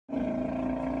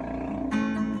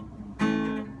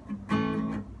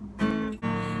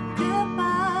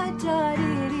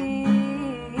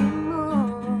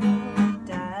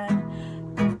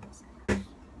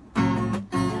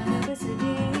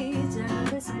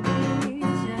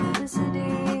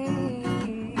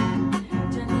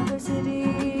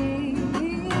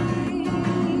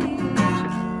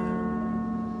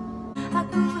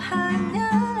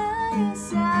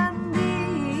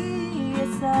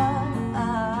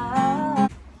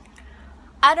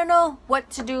I don't know what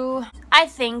to do. I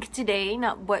think today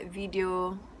nak buat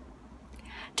video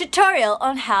tutorial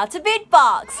on how to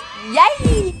beatbox.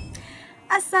 Yay!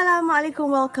 Assalamualaikum,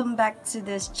 welcome back to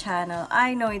this channel.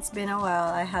 I know it's been a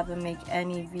while I haven't made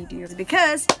any videos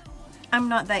because I'm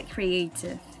not that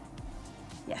creative.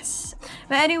 Yes,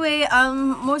 but anyway,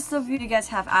 most of you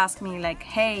guys have asked me like,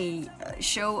 hey,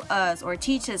 show us or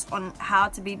teach us on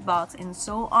how to beatbox and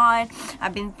so on.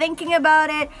 I've been thinking about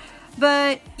it,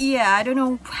 but yeah, I don't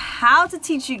know how to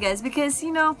teach you guys because,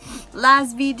 you know,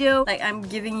 last video, like, I'm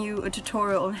giving you a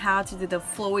tutorial on how to do the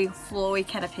flowy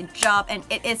kind of hijab, and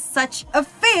it is such a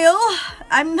fail.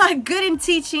 I'm not good in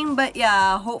teaching, but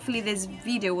yeah, hopefully this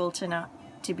video will turn out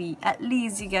to be, at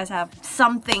least you guys have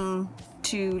something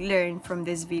to learn from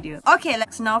this video. Okay,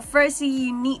 let's now firstly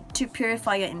you need to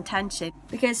purify your intention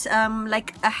because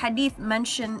like a hadith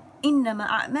mentioned, innama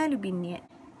a'malu binniyat.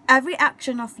 Every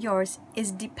action of yours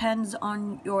depends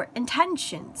on your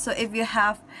intention. So if you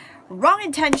have wrong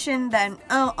intention, then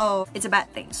it's a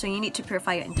bad thing. So you need to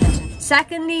purify your intention.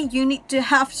 Secondly, you need to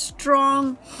have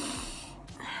strong,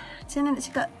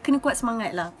 kena kuat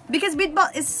semangat lah. Because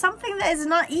beatbox is something that is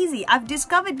not easy. I've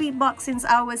discovered beatbox since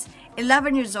I was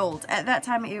 11 years old. At that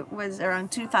time, it was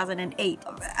around 2008.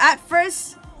 At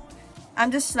first,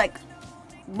 I'm just like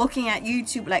looking at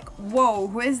YouTube like, whoa,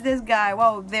 who is this guy?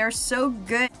 Wow, they're so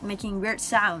good making weird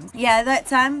sounds. Yeah, at that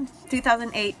time,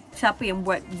 2008, siapa yang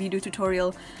buat video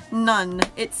tutorial? None.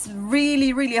 It's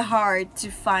really hard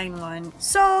to find one.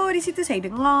 So, di situ saya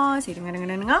dengar.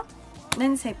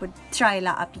 Dan saya pun try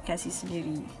lah aplikasi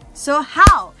sendiri. So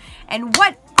how and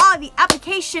what are the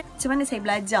application? Macam mana saya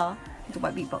belajar untuk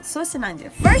buat beatbox? So senang je.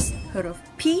 First, huruf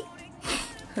P,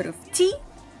 huruf T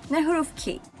dan huruf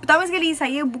K. Pertama sekali,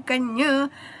 saya bukannya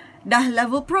dah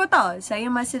level pro tau. Saya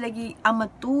masih lagi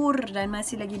amatur dan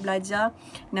masih lagi belajar.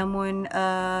 Namun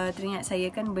teringat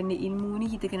saya kan benda ilmu ni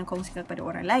kita kena kongsikan kepada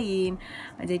orang lain.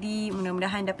 Jadi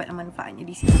mudah-mudahan dapat manfaatnya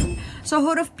di situ. So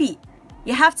huruf P,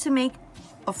 you have to make,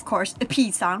 of course, a P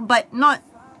sound, but not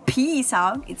P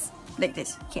sound. It's like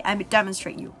this. Okay, I will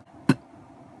demonstrate you.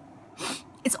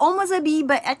 It's almost a B,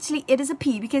 but actually it is a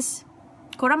P because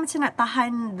korang macam nak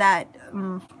tahan that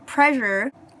pressure.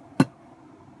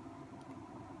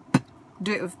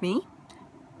 Do it with me.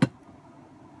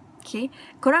 Okay,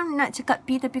 korang nak cakap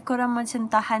P tapi korang macam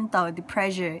tahan tau the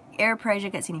pressure, air pressure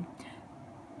kat sini.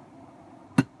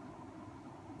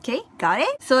 Okay, got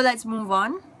it? So let's move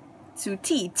on to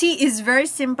T. T is very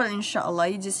simple, inshallah.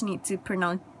 You just need to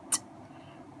pronounce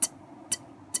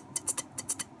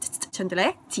contoh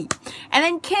lah, T. And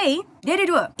then K, dia ada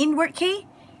dua, inward K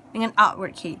dengan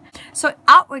outward K. So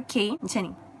outward K macam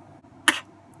ni.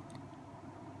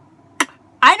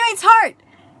 I know it's hard.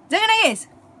 Jangan nangis.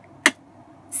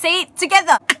 Say it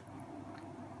together.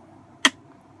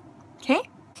 Okay?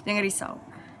 Jangan risau.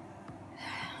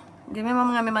 Dia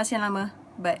memang mengambil masa yang lama,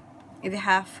 but if you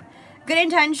have good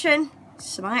intention,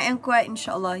 semangat yang kuat,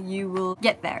 inshallah you will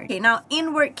get there. Okay, now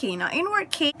inward K. Now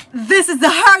inward K, this is the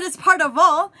hardest part of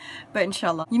all, but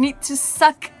inshallah you need to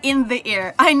suck in the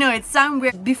air. I know it sounds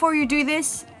weird. Before you do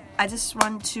this, I just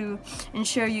want to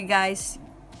ensure you guys,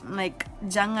 like,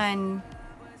 jangan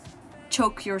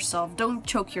choke yourself. Don't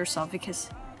choke yourself because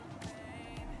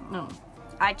no,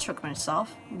 I choke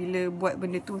myself bila buat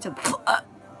benda tu macam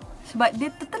sebab dia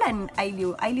tertelan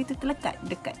eyelid tu terlekat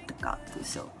dekat tekak tu.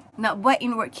 So nak buat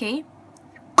inward K,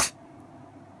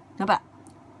 nampak?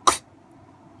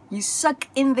 You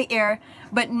suck in the air,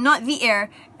 but not the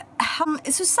air.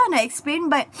 Susah nak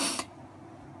explain, but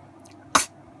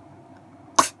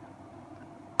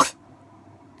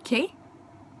okay,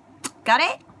 got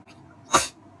it?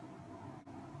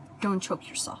 Don't choke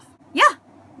yourself. Yeah,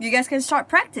 you guys can start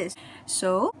practice.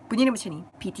 So bunyi dia macam ni,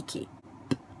 PTK.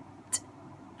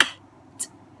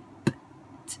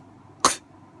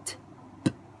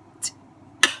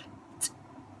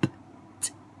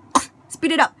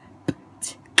 Speed it up.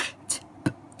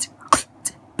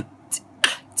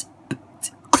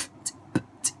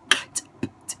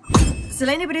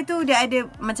 Selain daripada tu, dia ada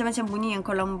macam-macam bunyi yang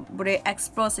korang boleh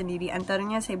explore sendiri.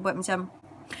 Antaranya saya buat macam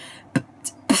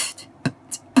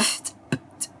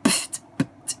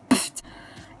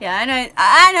yeah,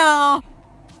 I know.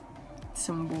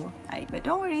 Sembuh air, but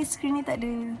don't worry, screen ni tak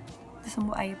ada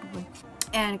sembuh air pun.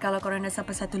 And kalau korang dah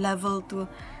sampai satu level tu,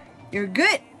 you're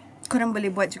good. Korang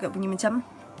boleh buat juga bunyi macam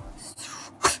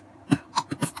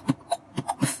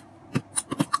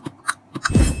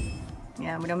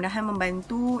ya, mudah-mudahan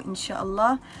membantu,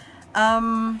 insyaAllah.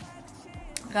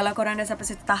 Kalau korang dah sampai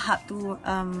satu tahap tu,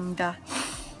 dah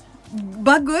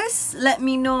bagus, let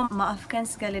me know. Maafkan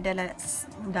segala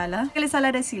segala salah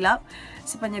dan silap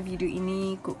sepanjang video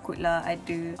ini. Kut-kut lah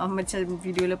ada macam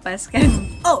video lepas kan.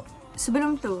 Oh,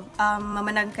 sebelum tu,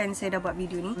 memandangkan saya dah buat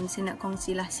video ni, saya nak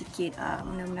kongsilah sikit.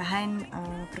 Mudah-mudahan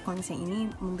perkongsian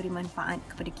ini memberi manfaat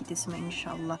kepada kita semua,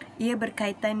 insyaAllah. Ia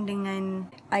berkaitan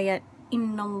dengan ayat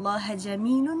Innallaha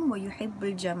jamilun wa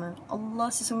yuhibbul jamal.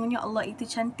 Allah, sesungguhnya Allah itu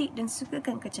cantik dan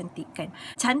sukakan kecantikan.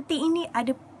 Cantik ini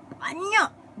ada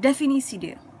banyak definisi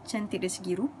dia. Cantik dari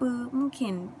segi rupa,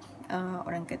 mungkin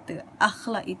orang kata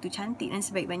akhlak itu cantik, dan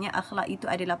sebaik-baiknya akhlak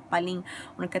itu adalah paling,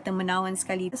 orang kata, menawan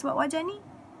sekali. Sebab wajah ni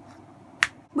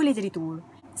boleh jadi tua.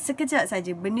 Sekejap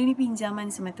saja, benda ni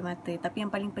pinjaman semata-mata, tapi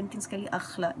yang paling penting sekali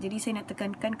akhlak. Jadi saya nak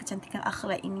tekankan kecantikan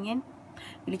akhlak ini kan.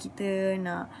 Bila kita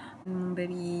nak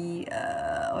beri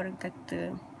orang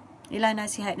kata ialah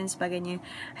nasihat dan sebagainya,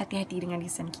 hati-hati dengan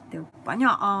lisan kita.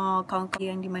 Banyak kawan-kawan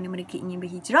yang di mana mereka ingin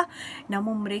berhijrah,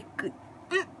 namun mereka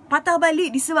patah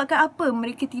balik disebabkan apa?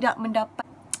 Mereka tidak mendapat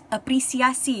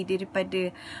apresiasi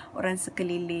daripada orang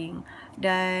sekeliling.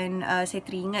 Dan saya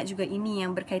teringat juga ini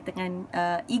yang berkaitan dengan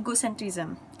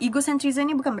egocentrism. Egocentrism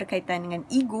ni bukan berkaitan dengan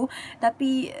ego,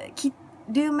 tapi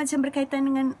dia macam berkaitan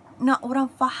dengan nak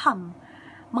orang faham,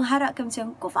 mengharapkan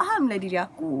macam, kau fahamlah diri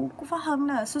aku, kau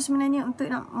fahamlah. So sebenarnya untuk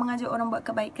nak mengajak orang buat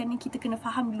kebaikan ni, kita kena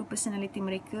faham dulu personality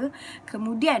mereka,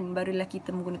 kemudian barulah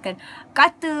kita menggunakan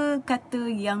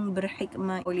kata-kata yang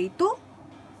berhikmah. Oleh itu,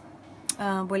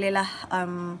 bolehlah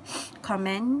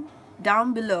comment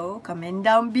down below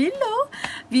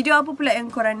video apa pula yang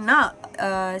korang nak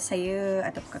saya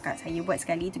atau kakak saya buat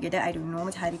sekali together. I don't know,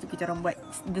 macam hari tu kita orang buat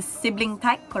the sibling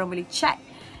tag, korang boleh check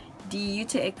di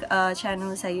YouTube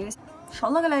channel saya.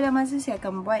 InsyaAllah kalau ada masa saya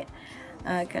akan buat,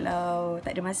 kalau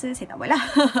tak ada masa saya tak buat lah.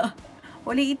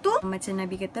 Oleh itu, macam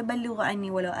Nabi kata, balighu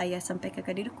anni walau ayat, sampaikan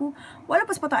kepada diriku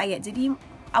walaupun sepatah ayat. Jadi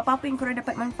apa-apa yang korang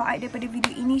dapat manfaat daripada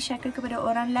video ini, sharekan kepada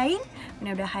orang lain.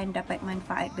 Mudah-mudahan dapat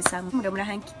manfaat bersama.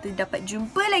 Mudah-mudahan kita dapat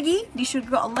jumpa lagi di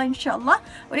syurga Allah, insyaAllah.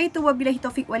 Oleh itu, wabillahi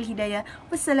taufiq wal hidayah.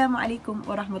 Wassalamualaikum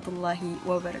warahmatullahi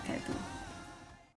wabarakatuh.